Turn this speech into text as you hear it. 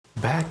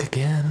Back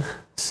again?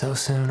 So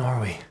soon,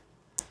 are we?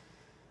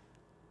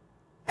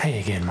 Hey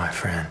again, my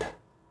friend.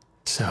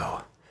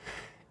 So,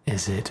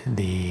 is it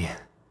the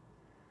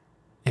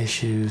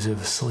issues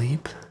of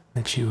sleep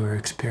that you were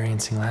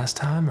experiencing last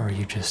time, or are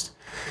you just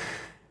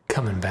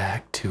coming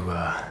back to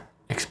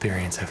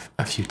experience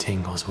a few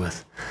tingles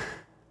with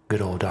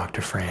good old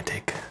Dr.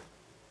 Frantic?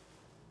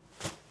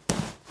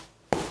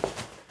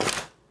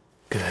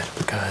 Good,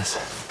 because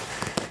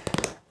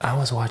I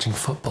was watching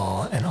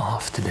football and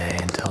off today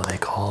until they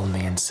called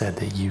me and said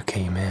that you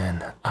came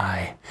in.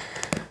 I,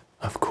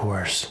 of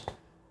course,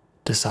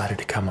 decided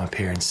to come up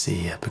here and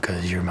see you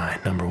because you're my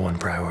 #1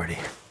 priority.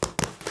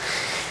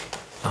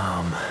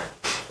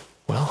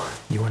 Well,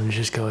 you want to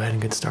just go ahead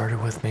and get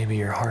started with maybe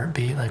your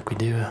heartbeat like we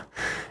do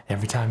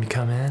every time you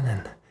come in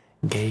and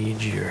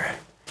gauge your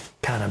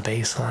kind of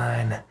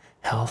baseline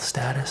health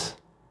status?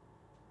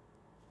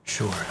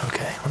 Sure,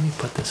 okay, let me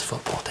put this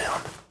football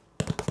down.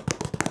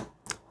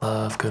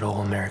 Love good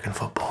old American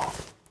football.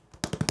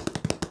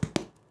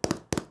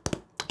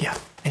 Yeah,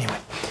 anyway.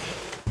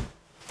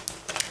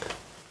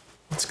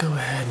 Let's go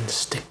ahead and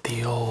stick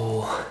the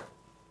old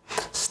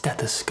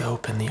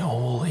stethoscope in the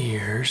old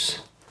ears.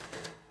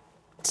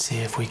 Let's see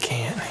if we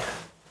can't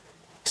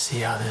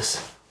see how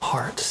this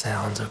heart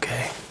sounds,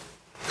 okay?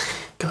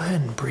 Go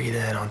ahead and breathe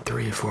in on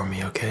 3 for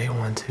me, okay?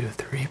 1, 2,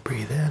 3,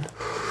 breathe in.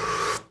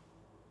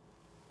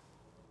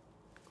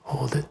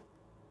 Hold it.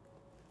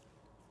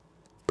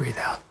 Breathe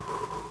out.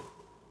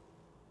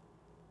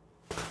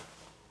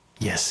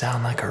 You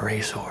sound like a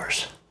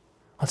racehorse.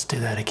 Let's do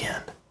that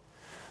again.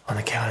 On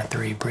the count of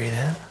 3, breathe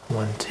in.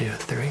 1, 2,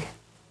 3.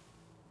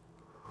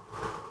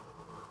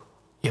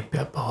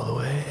 Yep, all the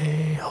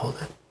way. Hold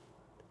it.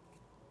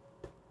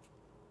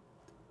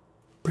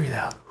 Breathe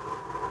out.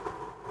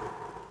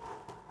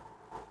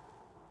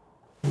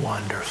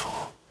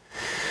 Wonderful.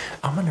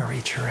 I'm gonna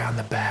reach around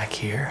the back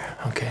here,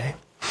 okay?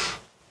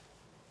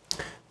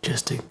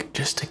 Just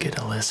to get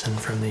a listen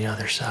from the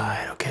other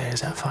side, okay?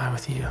 Is that fine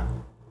with you?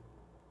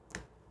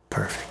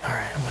 Perfect. All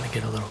right, I'm gonna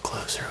get a little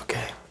closer,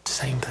 okay?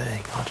 Same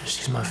thing. I'll just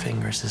use my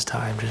fingers this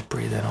time. Just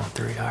breathe in on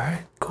 3. All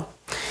right, cool.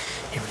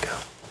 Here we go.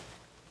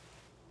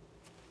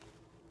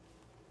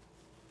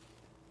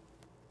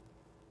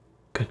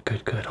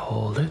 Good.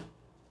 Hold it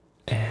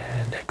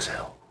and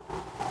exhale.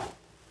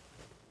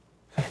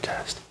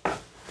 Fantastic.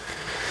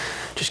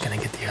 Just gonna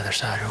get the other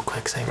side real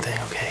quick. Same thing.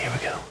 Okay, here we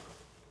go.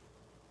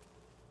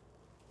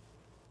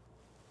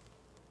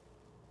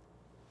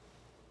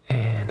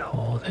 And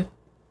hold it.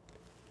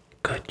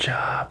 Good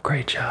job.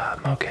 Great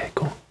job. Okay,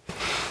 cool.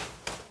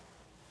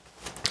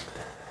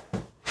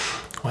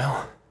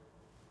 Well,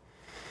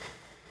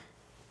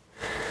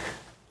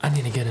 I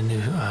need to get a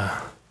new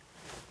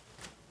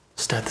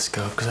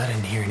stethoscope because I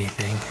didn't hear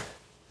anything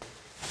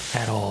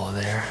at all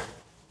there.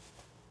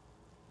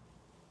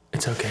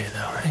 It's okay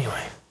though.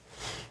 Anyway,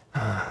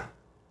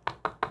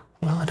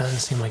 well, it doesn't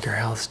seem like your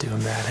health's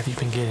doing bad. Have you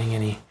been getting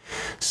any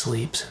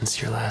sleep since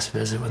your last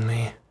visit with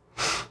me?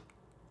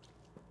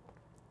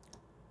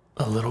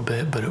 A little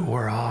bit, but it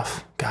wore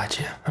off.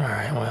 Gotcha. All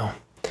right, well,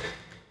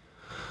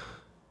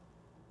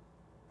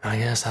 I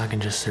guess I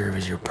can just serve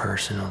as your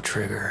personal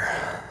trigger,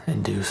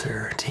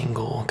 inducer,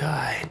 tingle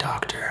guy,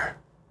 doctor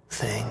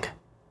thing.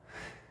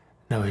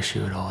 No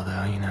issue at all,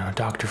 though. You know,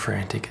 Dr.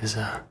 Frantic is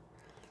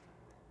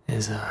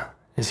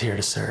here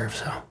to serve.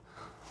 So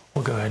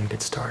we'll go ahead and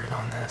get started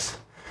on this.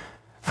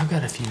 I've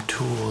got a few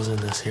tools in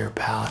this here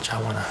pouch.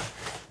 I want to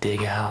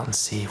dig out and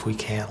see if we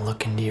can't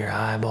look into your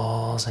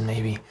eyeballs and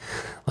maybe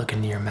look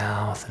into your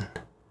mouth and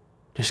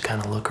just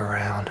kind of look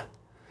around.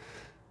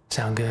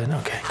 Sound good?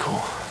 Okay,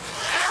 cool.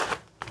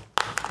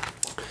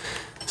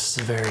 This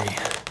is a very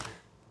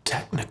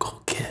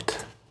technical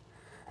kit.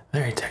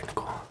 Very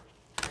technical.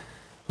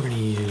 We're going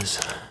to use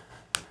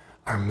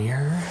our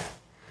mirror.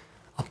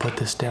 I'll put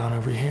this down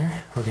over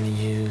here. We're going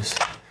to use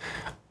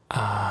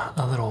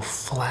a little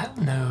flat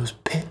nose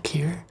pick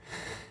here.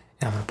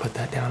 And I'm going to put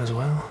that down as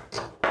well.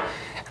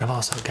 And I've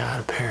also got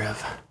a pair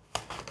of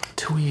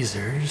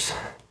tweezers.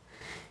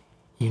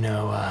 You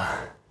know,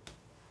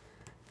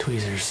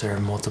 tweezers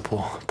serve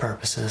multiple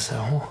purposes,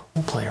 so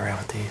we'll play around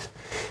with these.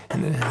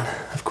 And then,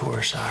 of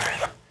course,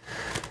 our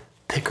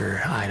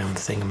picker item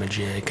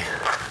thingamajig.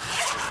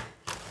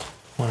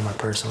 One of my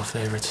personal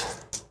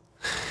favorites.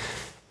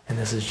 And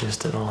this is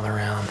just an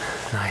all-around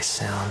nice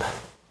sound.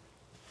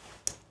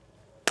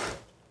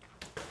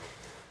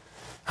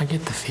 I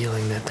get the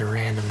feeling that the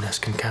randomness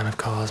can kind of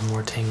cause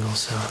more tingles,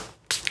 so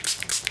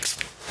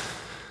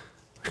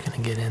we're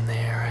gonna get in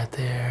there, right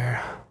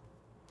there.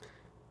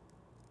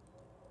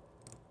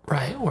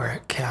 Right where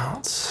it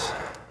counts.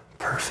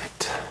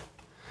 Perfect.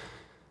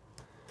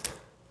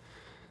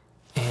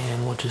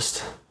 And we'll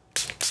just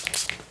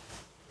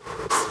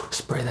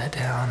spray that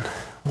down.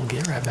 We'll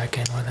get right back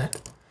in with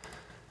it.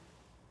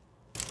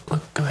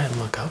 Go ahead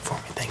and look up for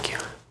me, thank you.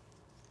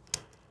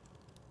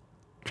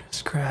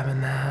 Just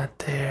grabbing that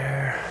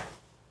there.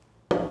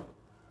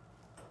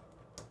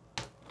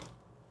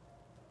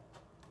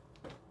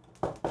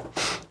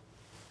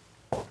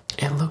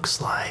 It looks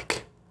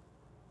like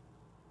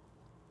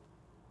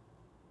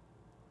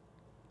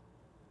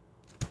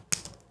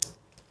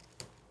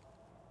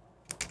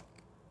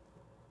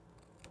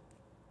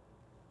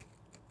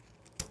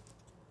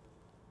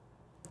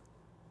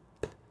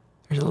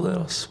a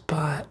little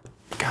spot.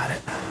 Got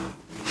it.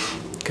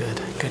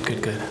 Good, good,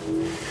 good, good.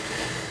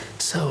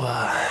 So,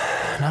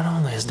 not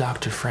only is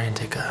Dr.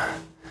 Frantic a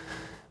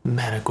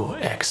medical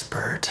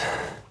expert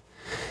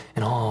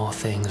in all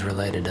things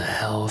related to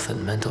health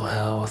and mental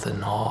health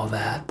and all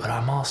that, but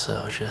I'm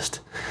also just,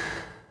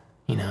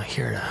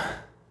 here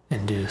to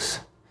induce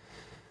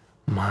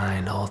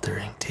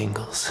mind-altering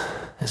tingles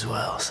as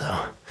well.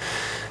 So,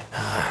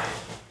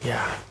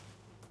 yeah.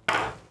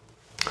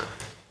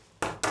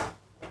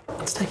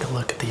 Let's take a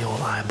look at the old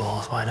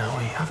eyeballs, why don't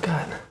we? I've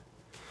got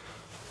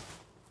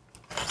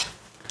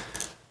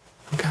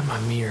my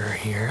mirror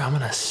here. I'm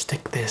gonna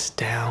stick this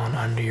down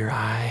under your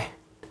eye,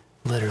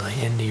 literally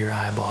into your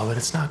eyeball, but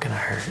it's not gonna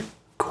hurt, of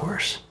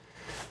course.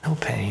 No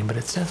pain, but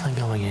it's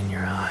definitely going in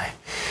your eye.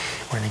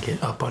 We're gonna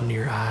get up under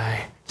your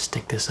eye,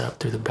 stick this up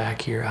through the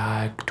back of your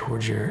eye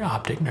towards your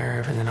optic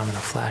nerve, and then I'm gonna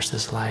flash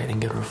this light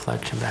and get a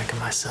reflection back of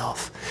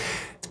myself.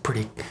 It's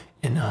pretty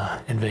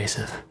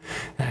invasive,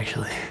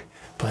 actually.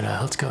 But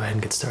let's go ahead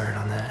and get started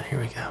on that. Here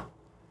we go.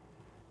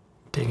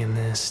 Digging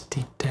this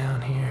deep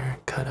down here,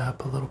 cut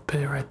up a little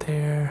bit right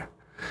there.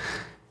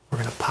 We're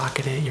gonna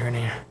pocket it. You're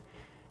gonna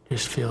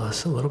just feel a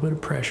little bit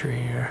of pressure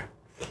here.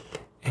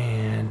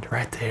 And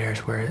right there is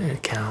where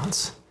it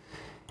counts.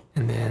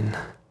 And then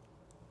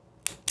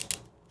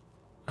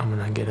I'm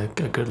gonna get a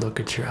good look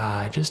at your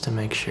eye just to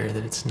make sure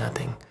that it's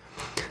nothing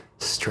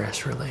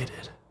stress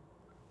related.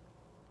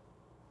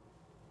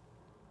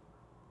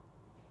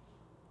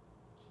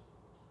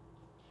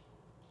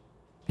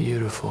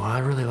 Beautiful. I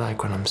really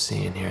like what I'm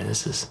seeing here.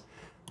 This is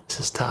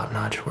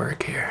top-notch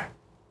work here.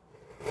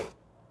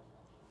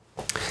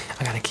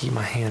 I gotta keep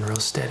my hand real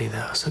steady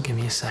though, so give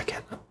me a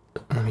second.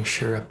 Let me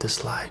sure up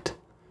this light.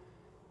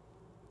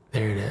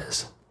 There it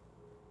is.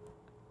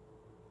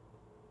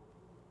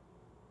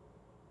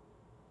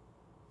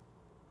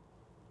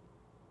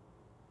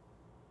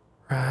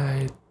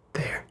 Right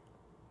there.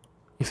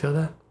 You feel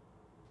that?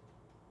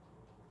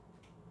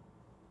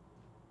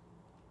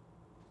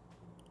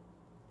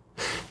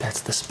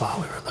 That's the spot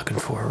we were looking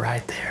for,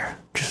 right there.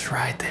 Just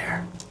right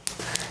there.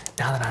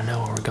 Now that I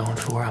know what we're going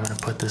for, I'm gonna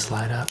put this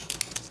light up.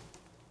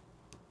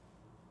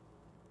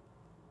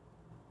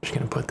 Just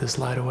gonna put this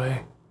light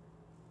away.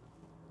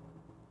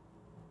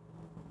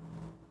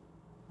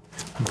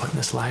 I'm putting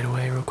this light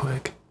away real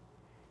quick.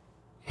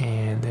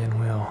 And then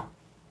we'll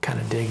kind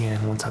of dig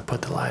in once I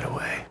put the light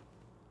away.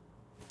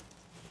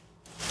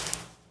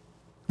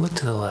 Look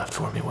to the left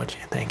for me, would you?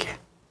 Thank you.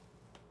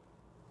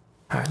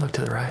 All right, look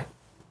to the right.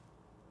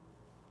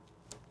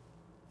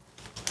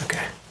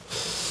 Okay.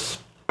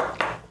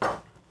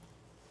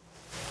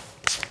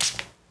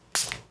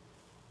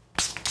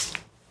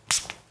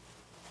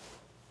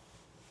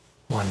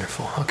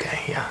 Wonderful.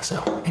 Okay, yeah,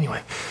 so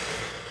anyway,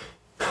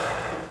 I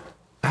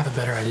have a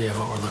better idea of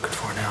what we're looking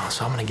for now.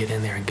 So I'm gonna get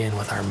in there again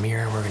with our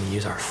mirror. We're gonna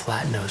use our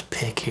flat nose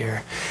pick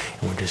here,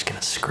 and we're just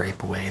gonna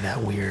scrape away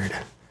that weird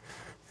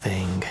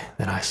thing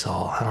that I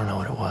saw. I don't know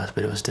what it was,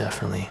 but it was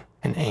definitely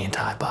an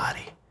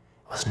antibody.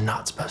 It was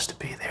not supposed to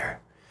be there.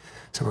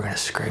 So we're gonna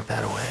scrape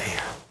that away.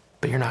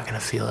 But you're not gonna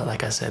feel it.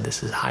 Like I said,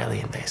 this is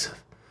highly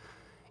invasive.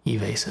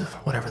 Evasive,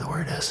 whatever the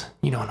word is.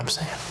 You know what I'm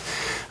saying.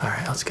 All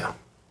right, let's go.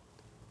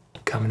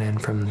 Coming in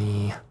from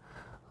the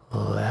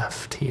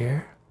left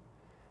here.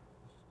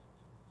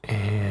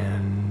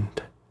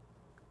 And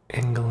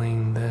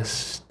angling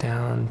this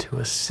down to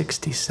a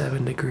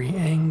 67-degree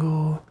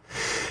angle.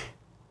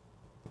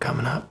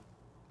 Coming up.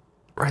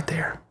 Right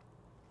there.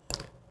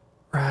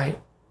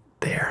 Right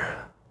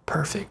there.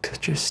 Perfect.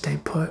 Just stay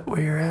put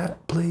where you're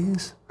at,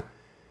 please.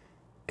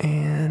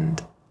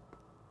 And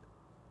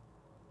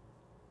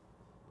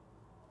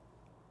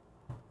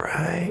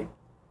right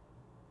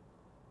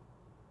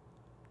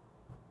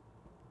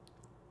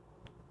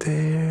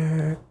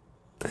there.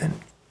 Then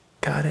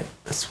got it.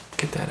 Let's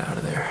get that out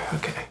of there.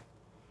 Okay.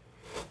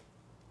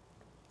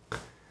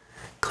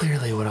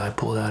 Clearly what I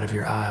pulled out of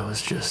your eye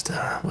was just,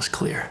 was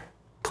clear.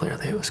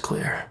 Clearly it was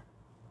clear.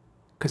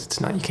 Because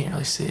it's not, you can't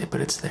really see it, but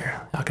it's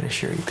there. I can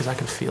assure you, because I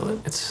can feel it.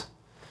 It's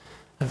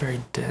a very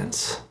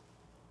dense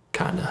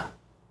kind of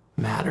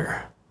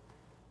matter.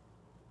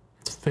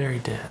 It's very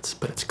dense,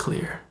 but it's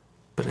clear.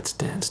 But it's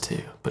dense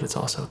too, but it's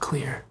also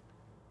clear.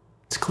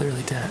 It's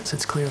clearly dense.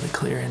 It's clearly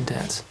clear and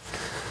dense.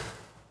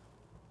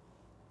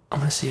 I'm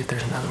gonna see if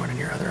there's another one in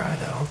your other eye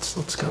though.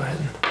 Let's go ahead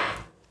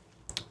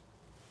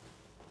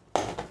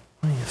and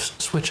let me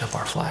switch up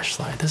our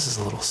flashlight. This is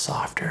a little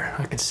softer.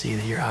 I can see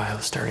that your eye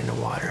was starting to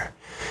water.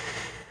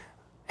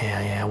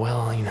 Yeah,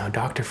 well, you know,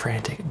 Dr.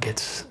 Frantic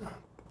gets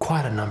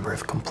quite a number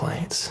of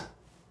complaints,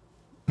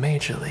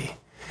 majorly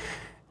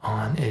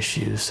on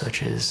issues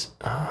such as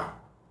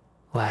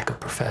lack of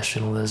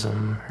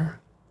professionalism, or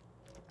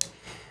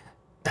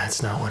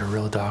that's not what a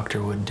real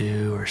doctor would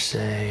do or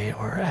say,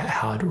 or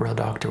how a real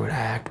doctor would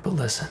act. But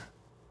listen,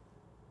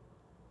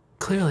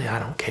 clearly I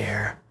don't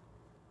care,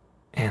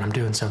 and I'm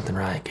doing something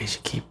right because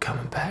you keep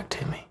coming back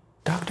to me.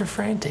 Dr.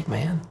 Frantic,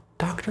 man.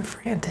 Dr.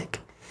 Frantic.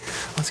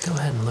 Let's go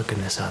ahead and look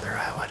in this other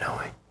eye, why don't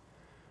we?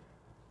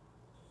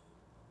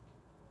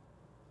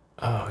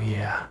 Oh,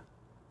 yeah.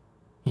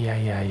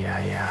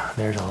 Yeah.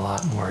 There's a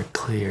lot more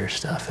clear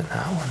stuff in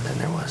that one than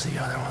there was the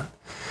other one.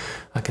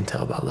 I can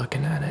tell by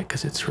looking at it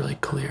because it's really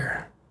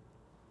clear.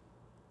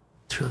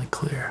 It's really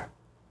clear.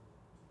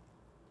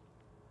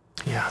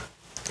 Yeah.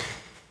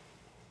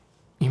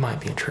 You might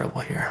be in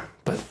trouble here,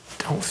 but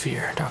don't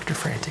fear. Dr.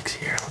 Frantic's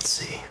here. Let's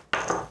see.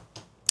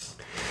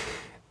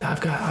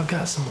 I've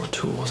got some more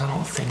tools. I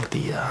don't think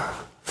the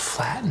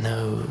flat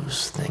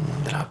nose thing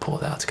that I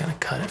pulled out is gonna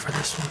cut it for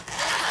this one.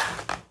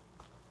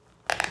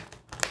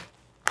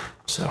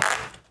 So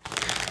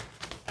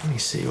let me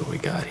see what we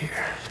got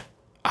here.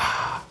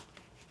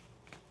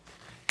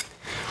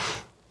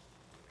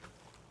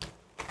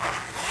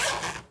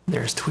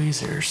 There's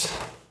tweezers,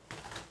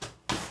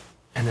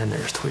 and then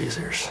there's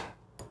tweezers.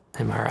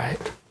 Am I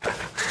right?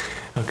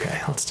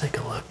 Okay, let's take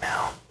a look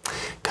now.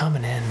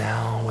 Coming in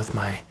now with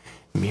my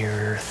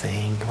mirror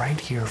thing right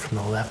here from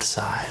the left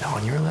side,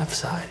 on your left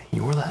side,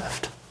 your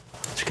left.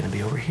 It's gonna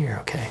be over here,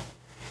 okay?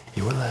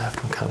 Your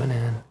left, I'm coming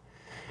in.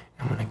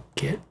 I'm gonna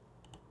get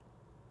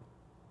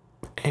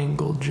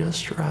angled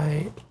just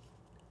right.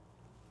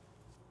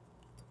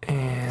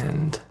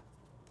 And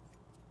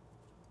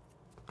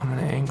I'm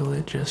gonna angle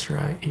it just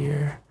right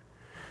here.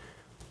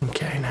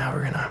 Okay, now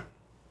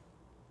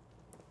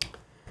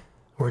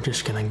we're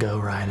just gonna go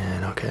right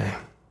in, okay?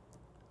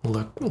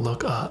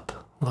 Look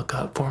up. Look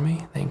up for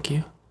me, thank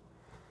you.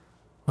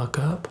 Look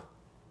up.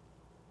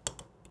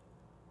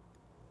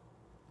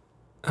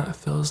 It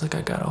feels like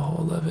I got a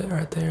hold of it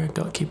right there.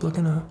 Go, keep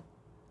looking up.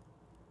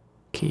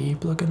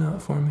 Keep looking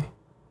up for me.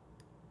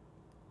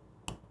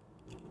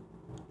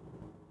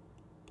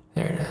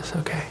 There it is,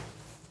 okay.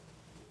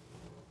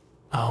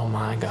 Oh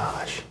my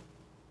gosh.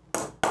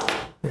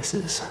 This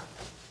is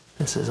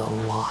a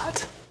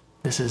lot.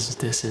 This is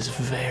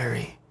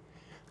very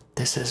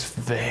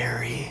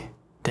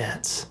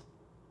dense.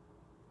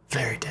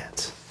 Very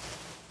dense.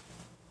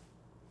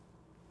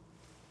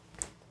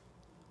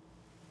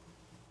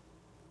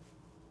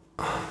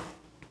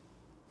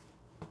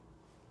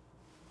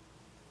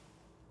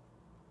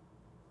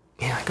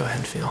 Yeah, go ahead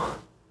and feel.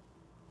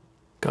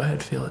 Go ahead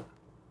and feel it.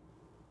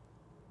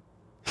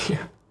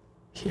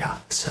 Yeah,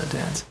 so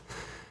dense.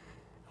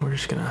 We're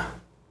just gonna.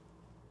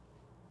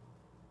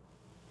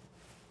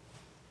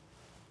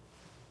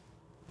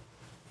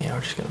 Yeah,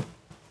 I'm just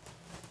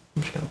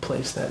gonna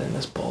place that in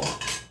this bowl.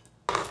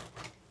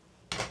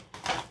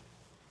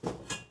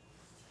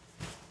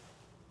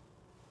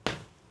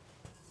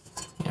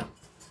 Yeah.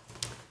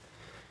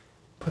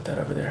 Put that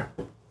over there.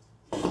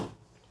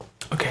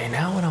 Okay,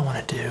 now what I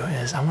want to do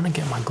is I want to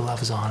get my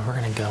gloves on. We're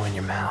gonna go in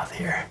your mouth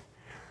here.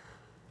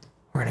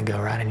 We're gonna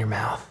go right in your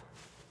mouth.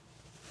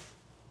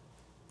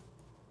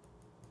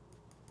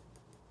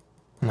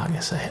 I'm not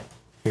gonna say it.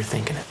 You're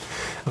thinking it.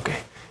 Okay.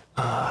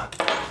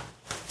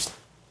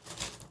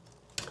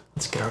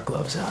 Let's get our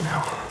gloves out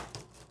now.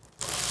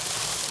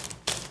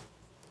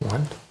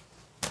 1,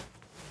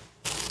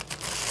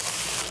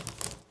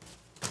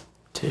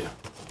 2.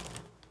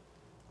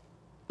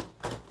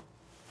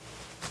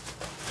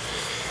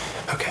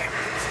 Okay.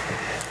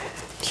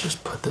 Let's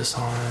just put this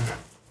on.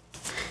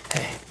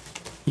 Hey,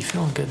 you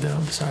feeling good though,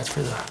 besides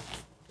for the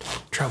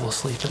trouble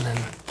sleeping and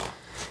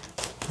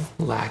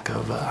lack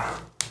of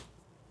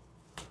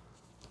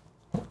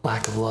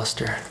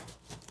luster?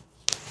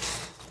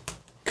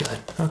 Good.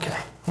 Okay.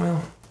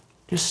 Well,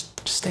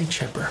 just stay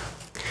chipper.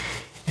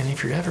 And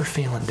if you're ever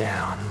feeling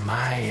down,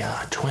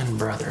 my twin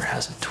brother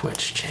has a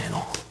Twitch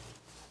channel.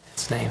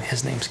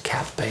 His name's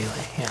Cap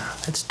Bailey. Yeah,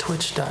 it's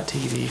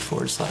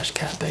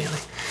twitch.tv/Cap Bailey.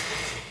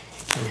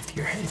 And if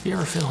you're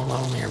ever feeling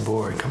lonely or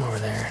bored, come over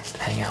there and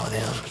hang out with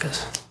him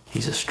because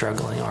he's a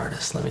struggling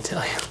artist. Let me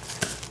tell you,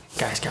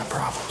 guy's got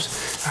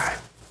problems. All right.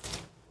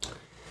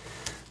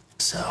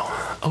 So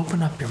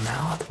open up your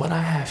mouth. What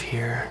I have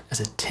here is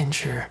a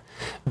tincture,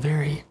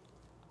 very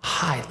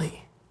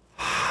highly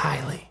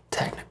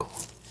technical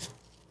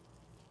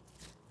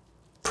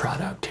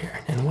product here.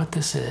 And what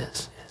this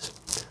is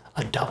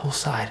a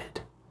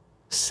double-sided,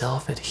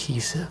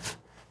 self-adhesive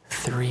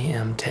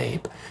 3M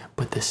tape,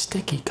 but the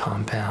sticky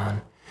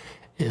compound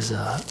is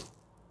a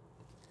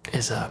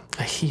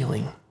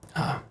healing,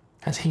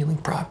 has healing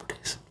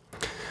properties.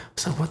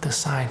 So what the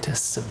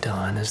scientists have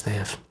done is they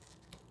have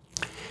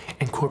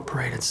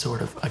incorporated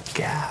sort of a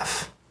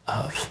gaff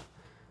of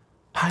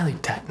highly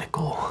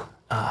technical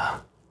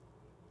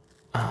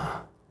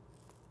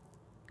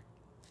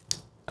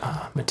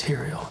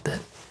material that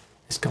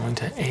is going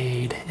to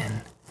aid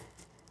in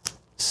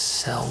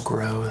cell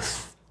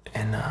growth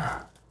and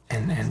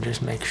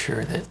just make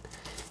sure that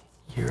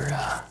you're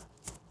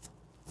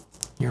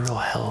real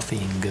healthy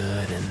and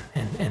good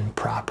and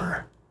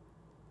proper.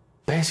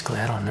 Basically,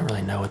 I don't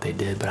really know what they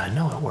did, but I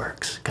know it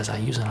works because I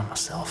use it on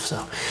myself.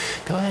 So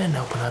go ahead and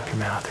open up your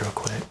mouth real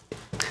quick.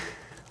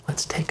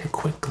 Let's take a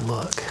quick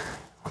look.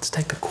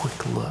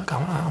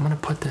 I'm gonna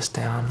put this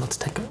down.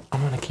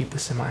 I'm gonna keep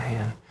this in my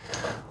hand.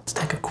 Let's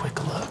take a quick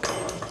look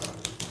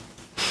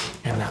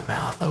in that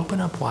mouth.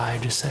 Open up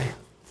wide. Just say,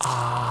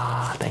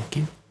 ah, thank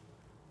you.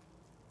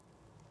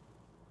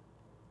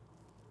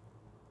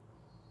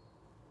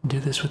 Do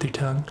this with your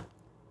tongue.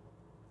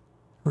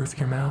 Roof of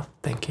your mouth.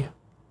 Thank you.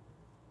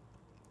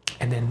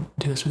 And then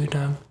do this with your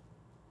tongue.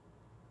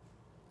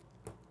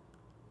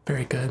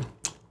 Very good.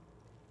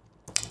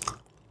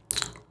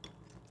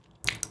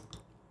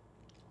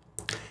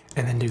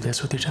 And then do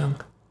this with your tongue.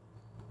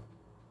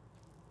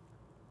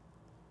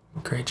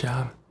 Great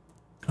job.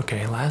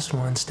 Okay, last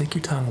one. Stick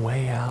your tongue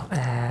way out.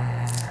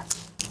 Ah.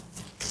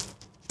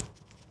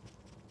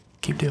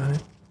 Keep doing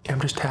it.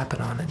 I'm just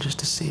tapping on it just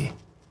to see.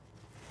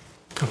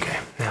 Okay,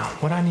 now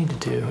what I need to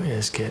do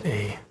is get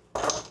a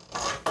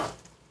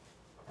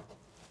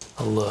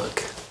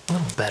look, a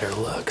little better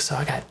look. So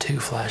I got 2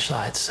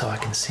 flashlights so I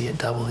can see it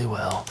doubly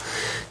well.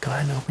 Go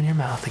ahead and open your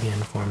mouth again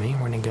for me.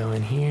 We're gonna go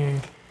in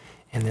here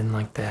and then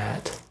like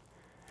that.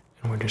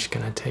 And we're just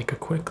gonna take a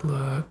quick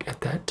look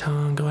at that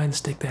tongue. Go ahead and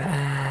stick that.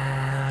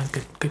 Ah,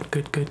 good, good,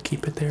 good, good.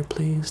 Keep it there,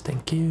 please.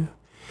 Thank you.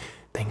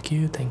 Thank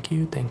you, thank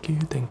you, thank you,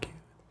 thank you.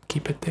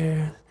 Keep it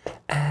there.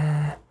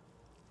 Ah.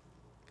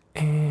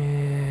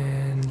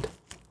 And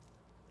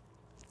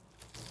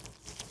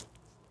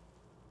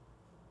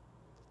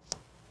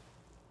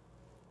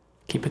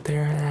keep it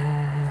there.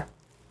 Ah.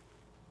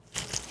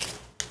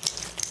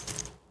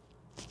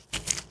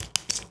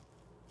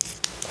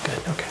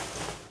 Good, okay.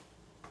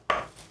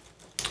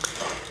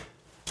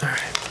 All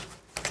right.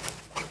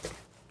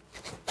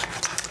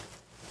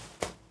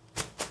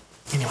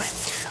 Anyway,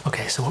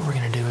 okay, so what we're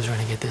gonna do is we're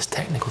gonna get this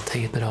technical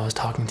tape that I was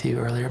talking to you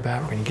earlier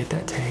about. We're gonna get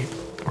that tape,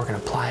 we're gonna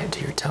apply it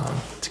to your tongue.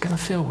 It's gonna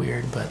feel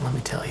weird, but let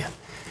me tell you,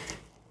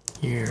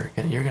 you're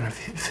gonna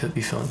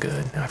be feeling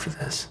good after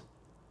this.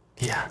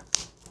 Yeah.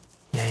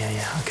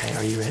 Okay,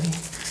 are you ready?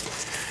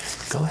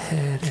 Go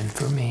ahead and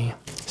for me,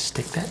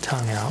 stick that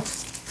tongue out.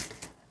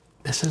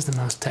 This is the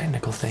most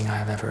technical thing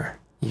I've ever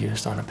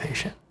used on a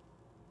patient.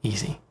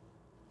 Easy.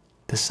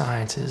 The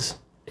science is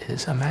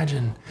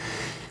imagine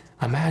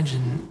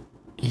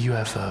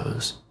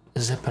UFOs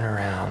zipping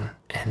around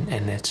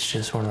and it's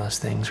just one of those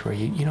things where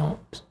you don't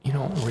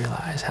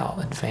realize how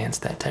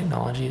advanced that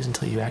technology is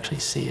until you actually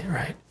see it,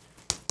 right?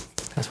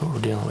 That's what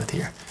we're dealing with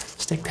here.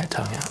 Stick that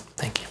tongue out.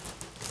 Thank you.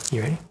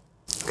 You ready?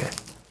 Okay.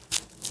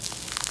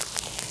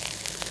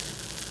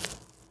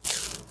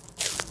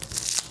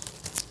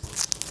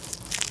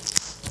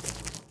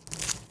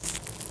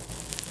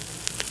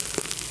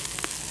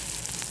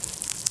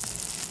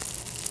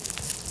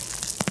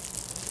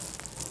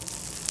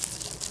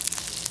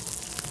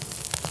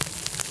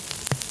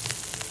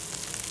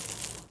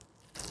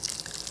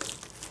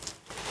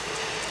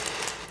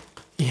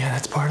 Yeah,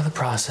 that's part of the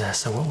process.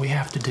 So what we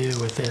have to do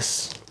with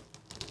this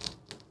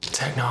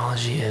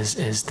technology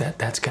is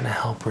that's going to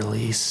help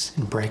release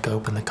and break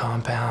open the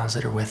compounds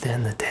that are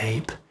within the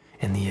tape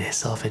and the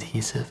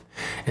self-adhesive.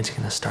 It's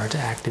going to start to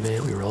activate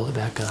it. We roll it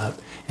back up.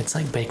 It's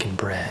like baking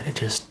bread. It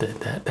just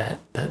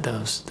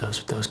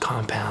those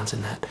compounds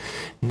and that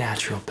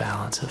natural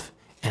balance of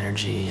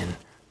energy and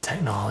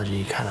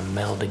technology kind of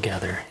meld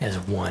together as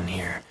one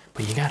here.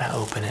 But you gotta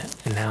open it,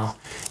 and now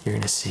you're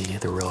gonna see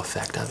the real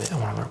effect of it.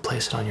 And I'm gonna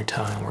place it on your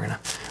tongue, and we're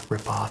gonna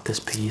rip off this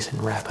piece and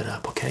wrap it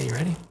up. Okay, you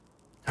ready?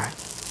 All right.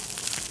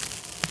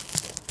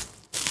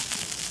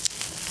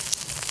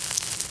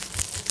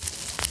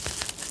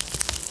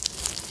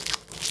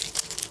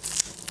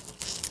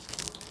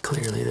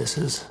 Clearly, this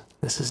is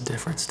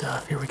different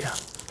stuff. Here we go.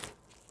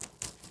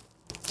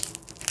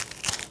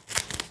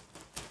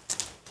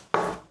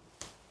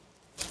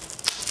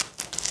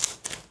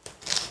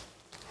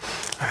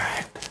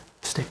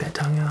 Stick that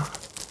tongue out.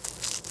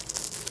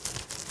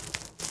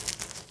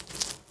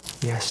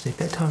 Yeah, stick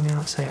that tongue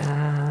out. Say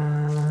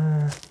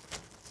ah.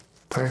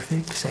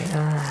 Perfect. Say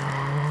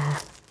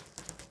ah.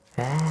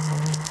 Ah.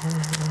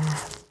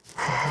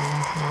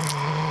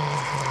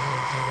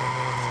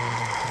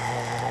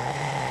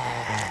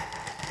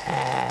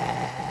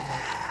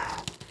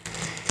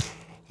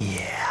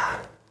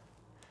 Yeah.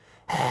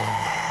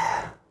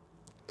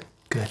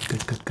 Good,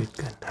 good, good, good,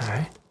 good. All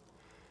right.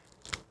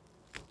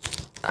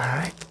 All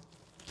right.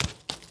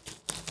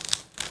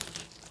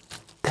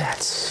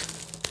 That's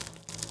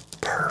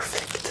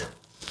perfect.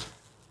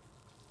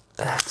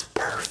 That's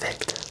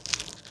perfect.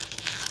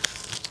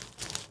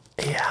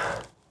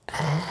 Yeah.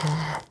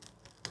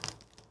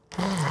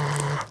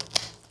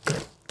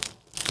 Good.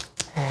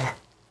 All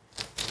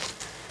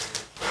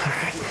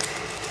right.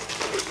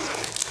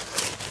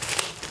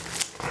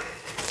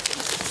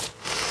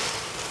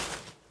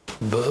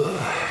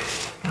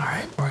 All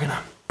right, we're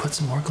gonna put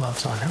some more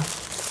gloves on now.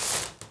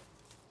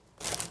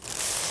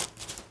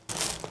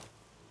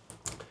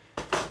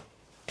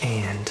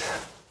 And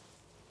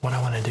what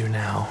I want to do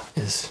now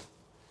is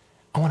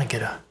I want to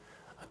get a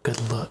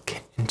good look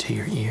into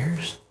your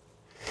ears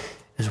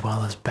as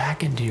well as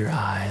back into your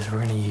eyes.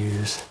 We're going to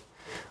use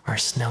our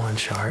Snellen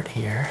chart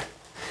here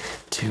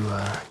to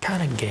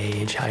kind of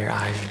gauge how your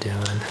eyes are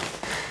doing,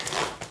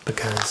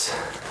 because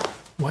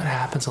what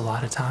happens a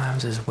lot of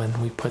times is when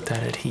we put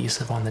that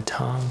adhesive on the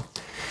tongue,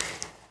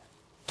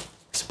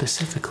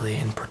 specifically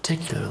and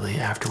particularly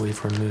after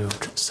we've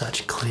removed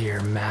such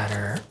clear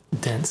matter,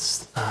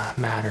 dense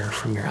matter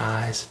from your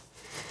eyes,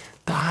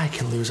 the eye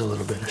can lose a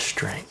little bit of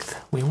strength.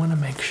 We want to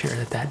make sure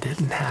that that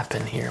didn't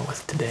happen here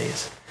with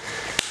today's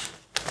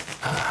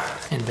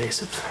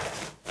invasive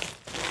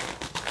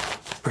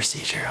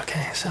procedure.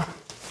 Okay, so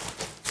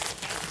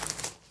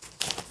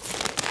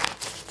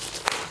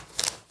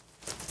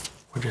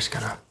we're just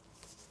gonna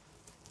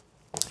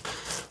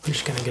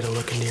get a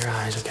look into your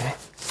eyes. Okay,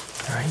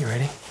 all right, you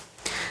ready?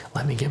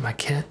 Let me get my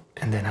kit,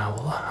 and then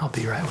I'll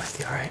be right with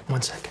you. All right,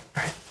 1 second.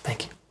 All right,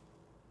 thank you.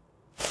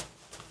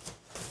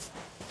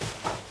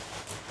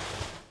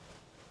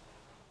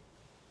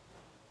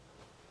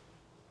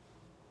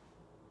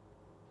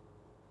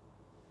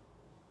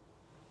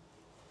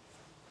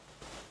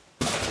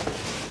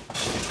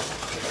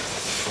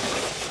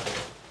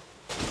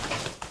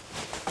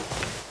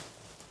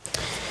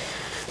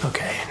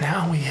 Okay,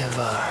 now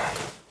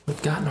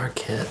we've gotten our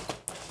kit.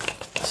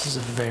 This is a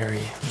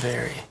very,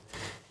 very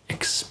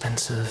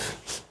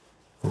expensive,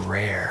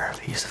 rare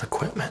piece of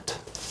equipment.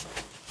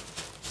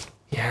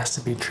 It has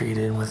to be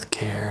treated with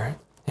care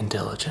and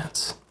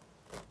diligence.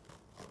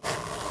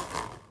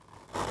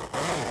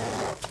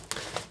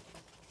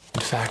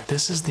 In fact,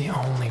 this is the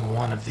only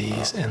one of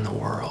these in the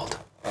world.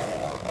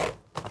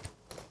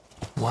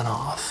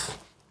 One-off,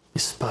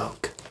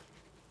 bespoke,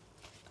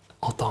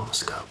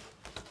 ophthalmoscope.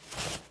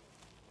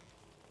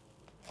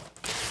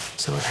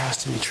 So it has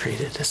to be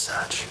treated as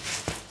such.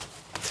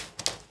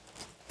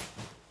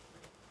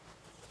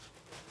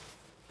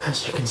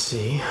 As you can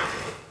see,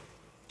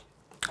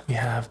 we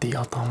have the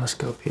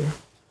ophthalmoscope here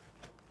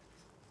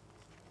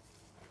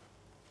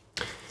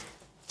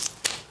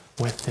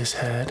with this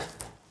head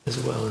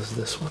as well as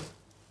this one.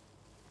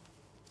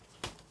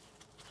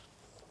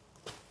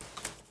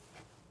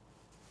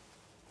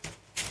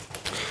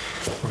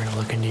 We're going to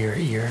look into your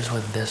ears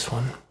with this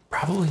one.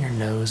 Probably your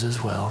nose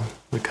as well,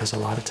 because a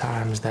lot of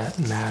times that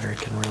matter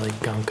can really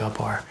gunk up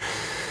our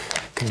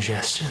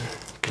conjunctival.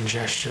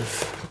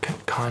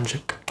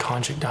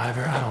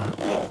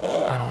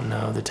 I don't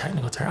know the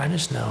technical term. I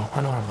just know. I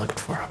know what I'm looking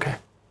for, okay?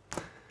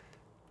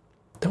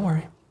 Don't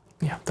worry.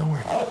 Yeah, don't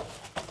worry.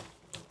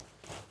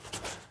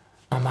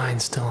 My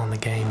mind's still on the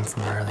game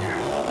from earlier.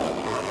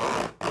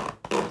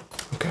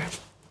 Okay.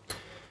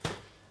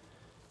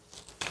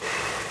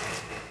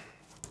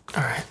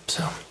 All right,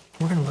 so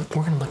we're gonna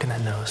look in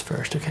that nose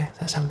first, okay? Does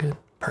that sound good?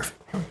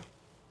 Perfect. Here we go.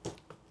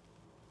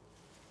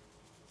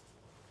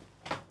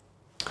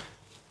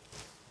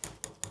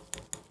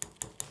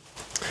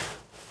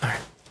 All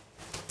right.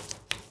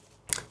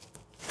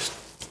 Just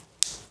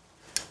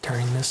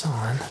turning this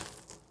on,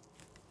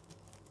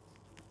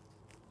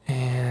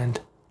 and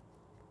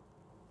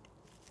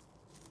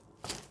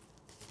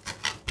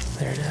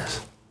there it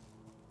is.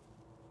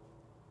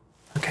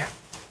 Okay.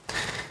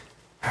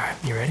 All right,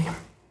 you ready?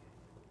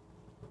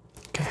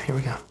 Okay, here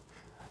we go.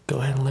 Go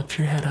ahead and lift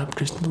your head up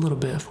just a little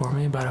bit for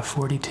me, about a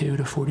 42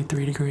 to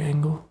 43 degree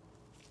angle.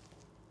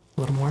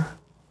 A little more.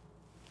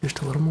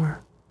 Just a little more.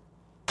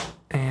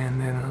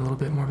 And then a little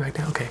bit more back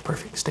down. Okay,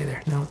 perfect. Stay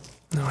there. No,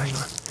 hang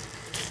on.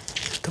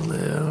 Just a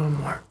little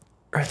more.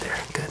 Right there.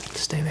 Good.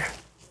 Stay there.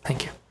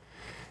 Thank you.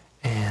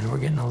 And we're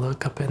getting a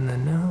look up in the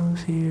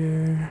nose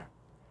here.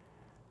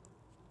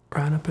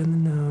 Right up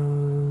in the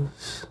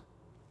nose.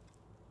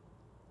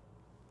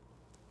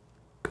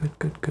 Good,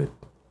 good, good.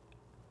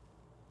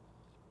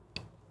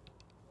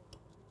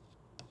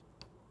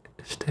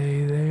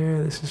 Stay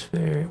there. This is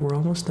we're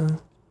almost done.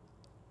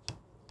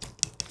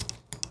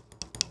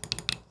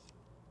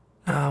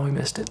 Ah, we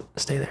missed it.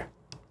 Stay there.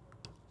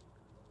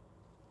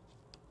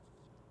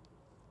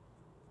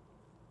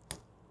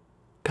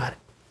 Got it.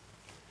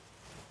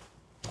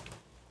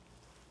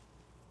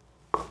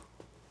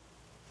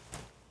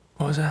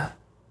 What was that?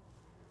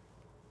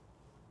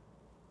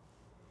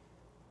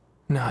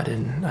 No, I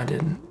didn't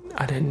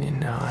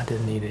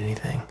need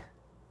anything.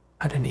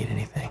 I didn't need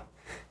anything.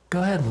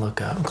 Go ahead and look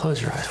up and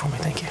close your eyes for me.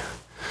 Thank you.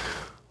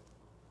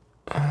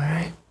 All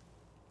right.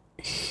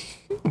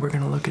 We're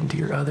going to look into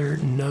your other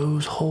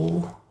nose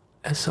hole,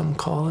 as some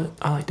call it.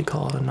 I like to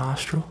call it a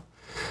nostril.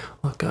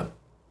 Look up.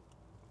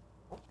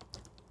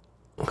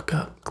 Look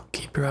up.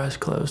 Keep your eyes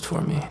closed for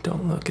me.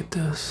 Don't look at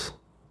this.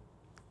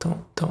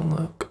 Don't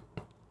look.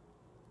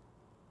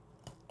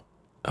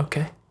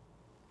 Okay.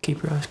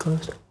 Keep your eyes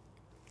closed.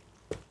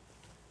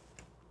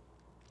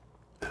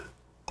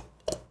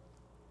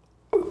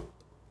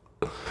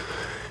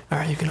 All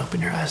right, you can open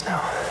your eyes now.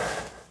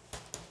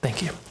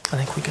 Thank you. I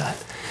think we got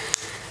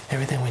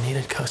everything we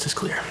needed. Coast is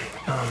clear.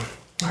 All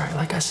right,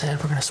 like I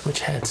said, we're gonna switch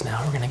heads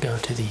now. We're gonna go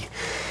to the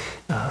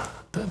I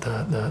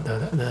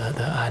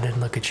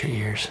didn't look at your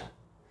ears.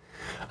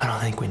 I don't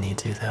think we need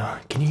to though.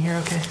 Can you hear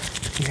okay?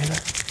 Can you hear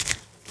that?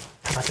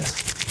 How about this?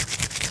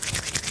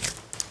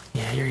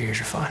 Yeah, your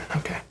ears are fine.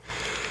 Okay.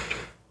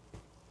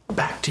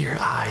 Back to your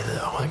eye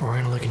though. Like we're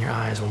gonna look in your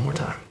eyes one more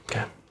time.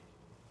 Okay.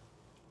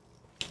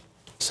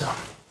 So.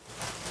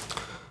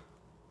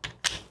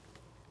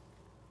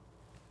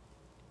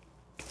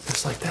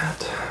 Just like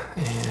that,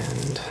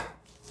 and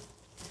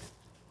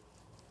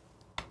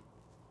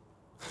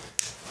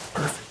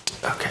perfect.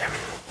 Okay,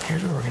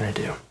 here's what we're gonna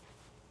do.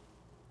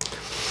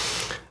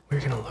 we're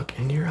gonna look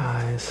into your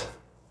eyes.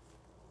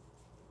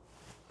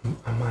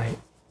 I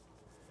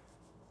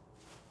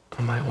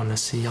might want to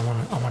see. I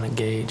want to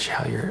gauge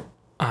how your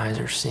eyes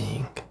are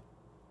seeing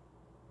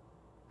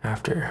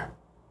after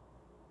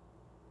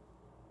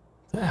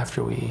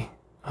we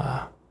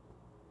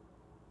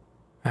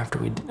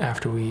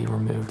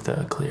remove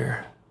the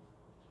clear.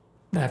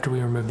 After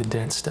we remove the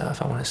dense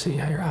stuff, I want to see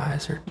how your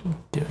eyes are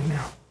doing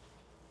now.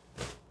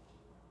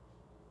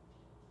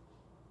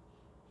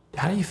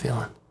 How are you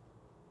feeling?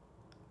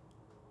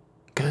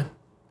 Good.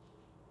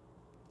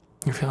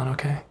 You're feeling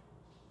okay?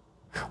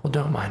 Well,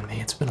 don't mind me.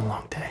 It's been a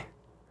long day.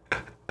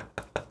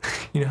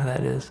 You know how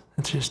that is?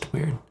 It's just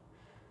weird.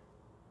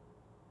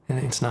 And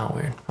it's not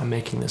weird. I'm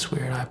making this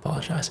weird. I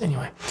apologize.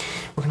 Anyway,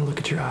 we're going to look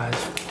at your eyes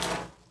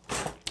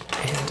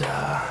and,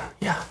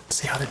 yeah,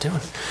 see how they're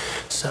doing.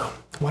 So,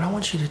 what I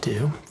want you to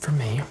do for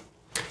me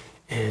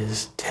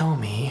is tell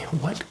me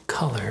what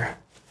color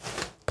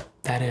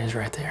that is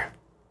right there.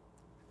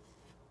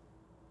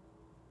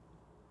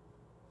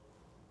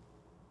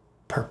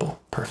 Purple.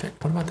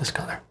 Perfect. What about this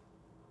color?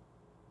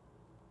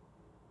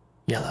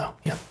 Yellow.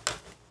 Yep.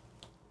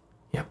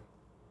 Yep.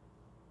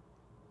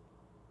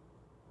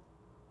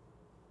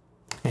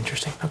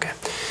 Interesting. Okay.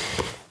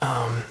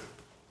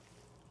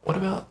 What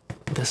about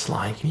this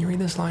line? Can you read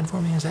this line for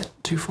me? Is that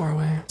too far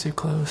away? Too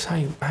close? How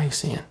you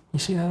seeing? You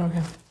see that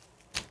okay?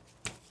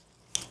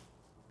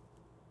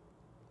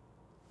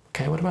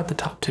 Okay, what about the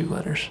top two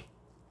letters?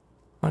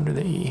 Under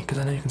the E, because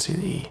I know you can see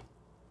the E.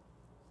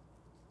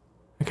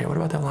 Okay, what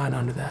about that line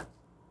under that?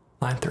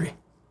 Line 3.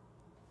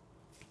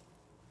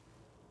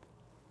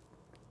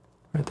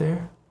 Right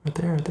there, right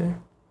there, right there.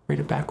 Read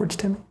it backwards,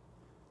 Timmy.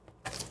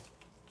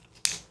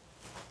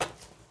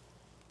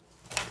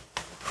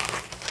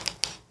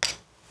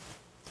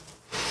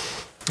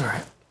 All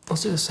right,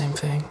 let's do the same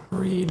thing.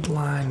 Read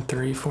line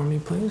 3 for me,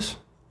 please.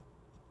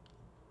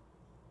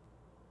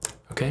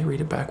 Okay,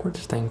 read it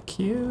backwards. Thank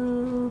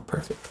you.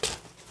 Perfect.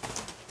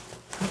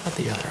 How about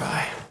the other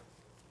eye?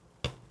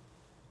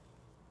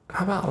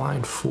 How about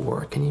line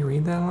 4? Can you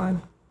read that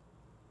line?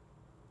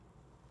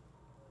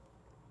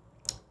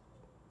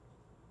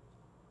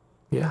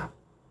 Yeah.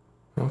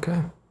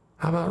 Okay.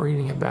 How about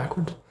reading it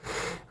backwards?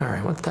 All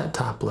right, what's that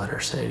top letter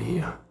say to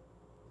you?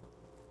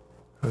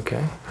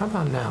 Okay. How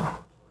about now?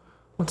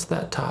 What's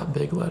that top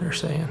big letter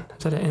saying?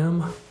 Is that an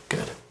M?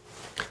 Good.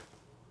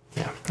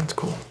 Yeah, that's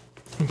cool.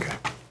 Okay.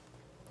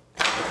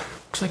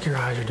 Looks like your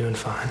eyes are doing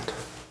fine.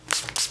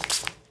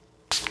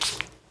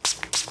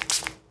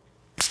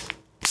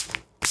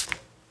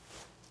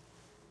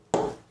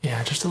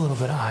 Yeah, just a little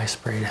bit of eye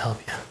spray to help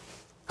you out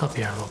a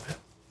little bit.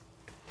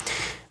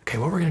 Okay,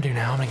 what we're gonna do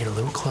now, I'm gonna get a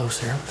little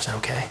closer. Is that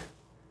okay?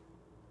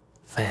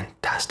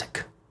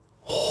 Fantastic.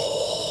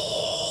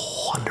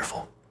 Oh,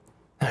 wonderful.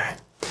 All right,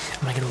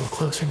 I'm gonna get a little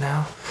closer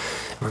now.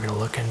 And we're gonna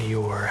look into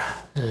your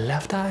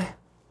left eye.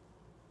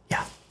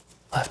 Yeah,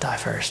 left eye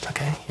first,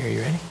 okay? Here,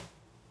 you ready?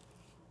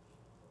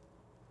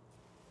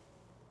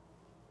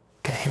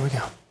 Okay, here we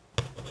go.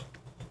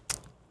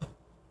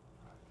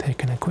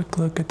 Taking a quick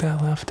look at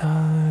that left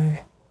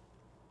eye.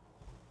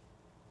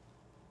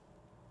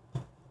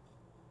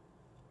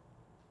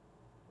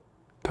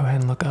 Go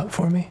ahead and look up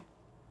for me.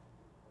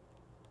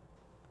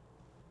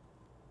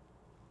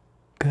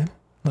 Good.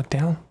 Look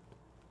down.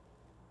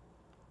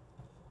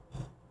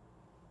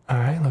 All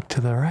right, look to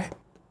the right.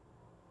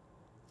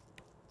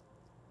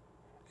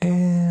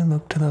 And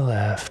look to the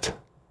left.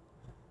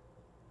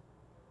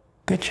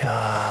 Good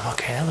job.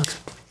 Okay, that looks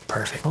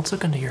perfect. Let's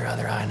look into your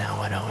other eye now,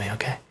 why don't we,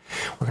 okay?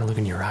 We're gonna look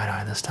into your right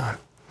eye this time.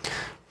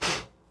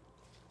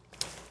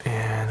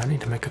 And I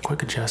need to make a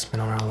quick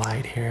adjustment on our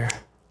light here.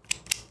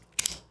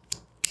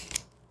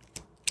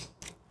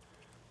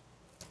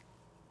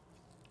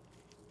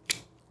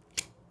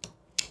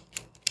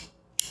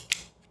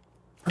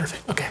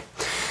 Perfect, okay.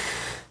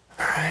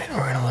 All right,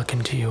 we're gonna look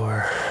into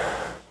your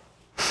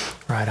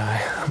right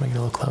eye. I'm gonna get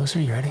a little closer,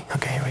 you ready?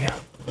 Okay, here we go.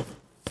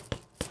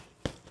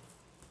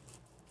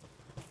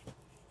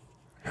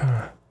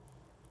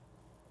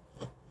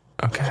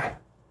 Okay,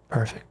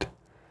 perfect.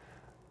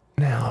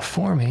 Now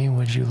for me,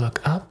 would you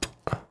look up?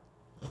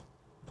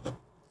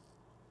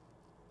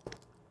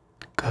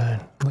 Good,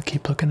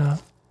 keep looking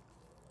up.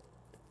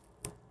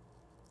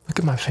 Look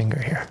at my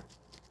finger here.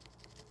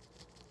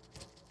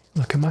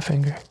 Look at my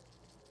finger.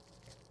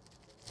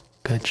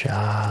 Good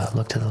job.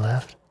 Look to the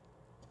left.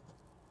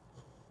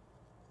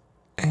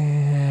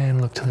 And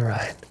look to the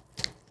right.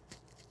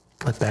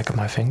 Look back at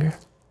my finger.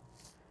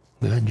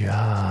 Good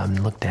job.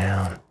 Look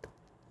down.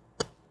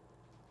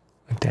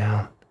 Look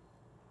down.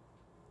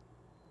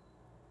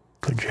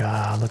 Good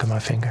job. Look at my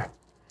finger.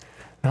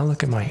 Now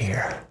look at my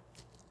ear.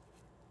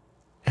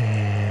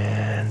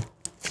 And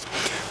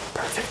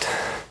perfect.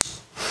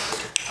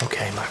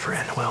 Okay, my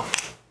friend. Well,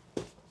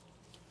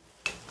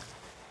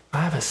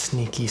 I have a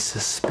sneaky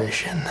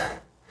suspicion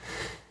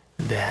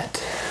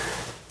that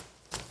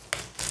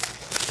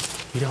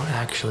you don't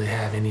actually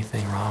have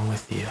anything wrong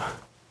with you.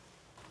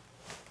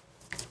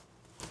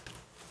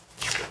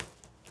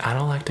 I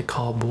don't like to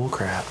call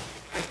bullcrap.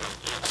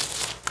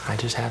 I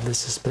just have this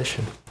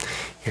suspicion.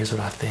 Here's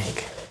what I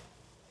think.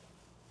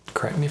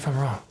 Correct me if I'm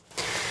wrong.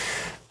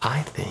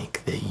 I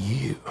think that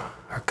you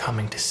are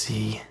coming to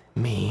see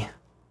me,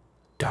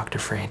 Dr.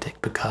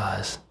 Frantic,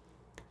 because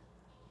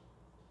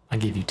I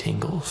give you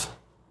tingles.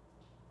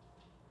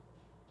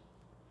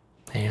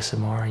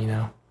 ASMR, you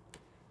know?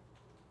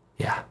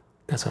 Yeah,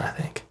 that's what I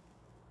think.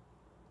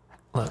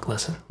 Look,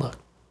 listen, look.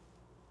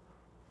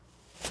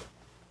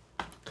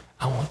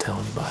 I won't tell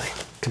anybody.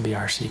 It can be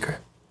our secret.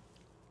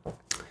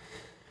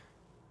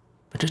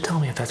 But just tell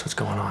me if that's what's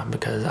going on,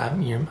 because I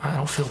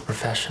don't feel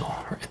professional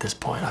at this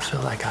point. I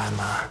feel like I'm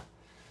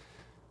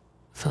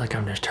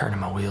just turning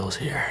my wheels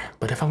here.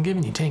 But if I'm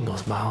giving you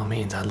tingles, by all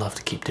means, I'd love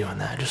to keep doing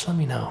that. Just let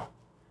me know.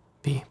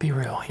 Be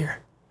real here.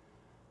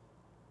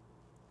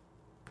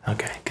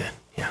 Okay, good.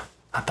 Yeah,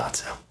 I thought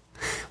so.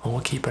 Well,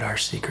 we'll keep it our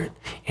secret.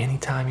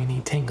 Anytime you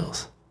need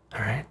tingles,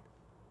 all right?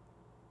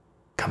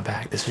 Come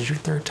back. This is your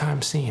 3rd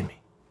time seeing me.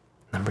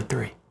 Number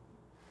 3.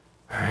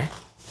 All right?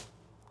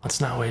 Let's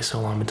not wait so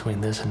long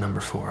between this and number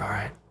 4, all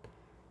right?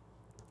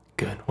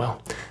 Good.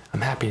 Well,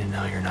 I'm happy to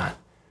know you're not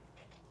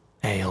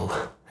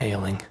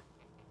ailing.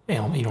 You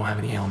don't have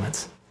any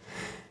ailments.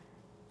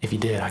 If you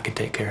did, I could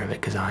take care of it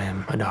because I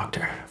am a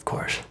doctor, of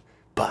course.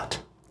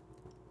 But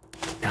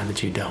now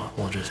that you don't,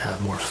 we'll just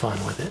have more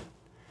fun with it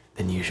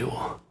than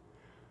usual.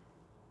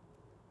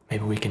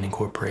 Maybe we can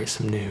incorporate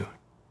some new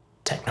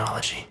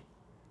technology.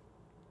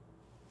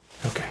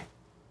 Okay.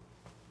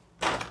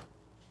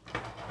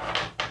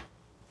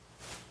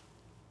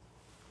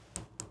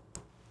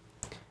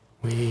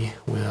 We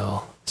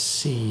will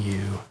see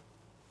you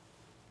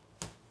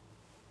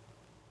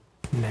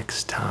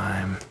next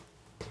time.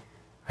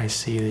 I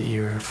see that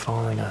you're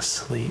falling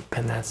asleep,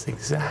 and that's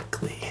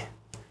exactly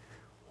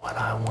what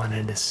I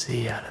wanted to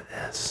see out of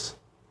this.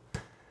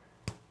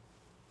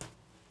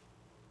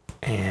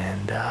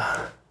 And,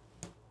 all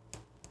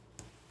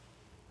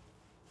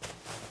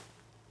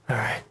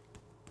right.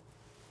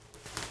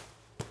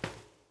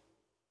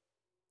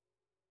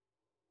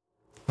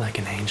 Like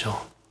an angel.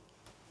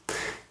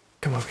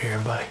 Come over here,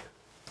 buddy.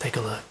 Take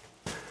a look.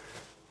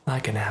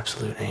 Like an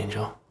absolute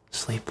angel.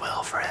 Sleep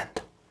well, friend.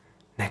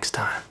 Next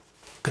time.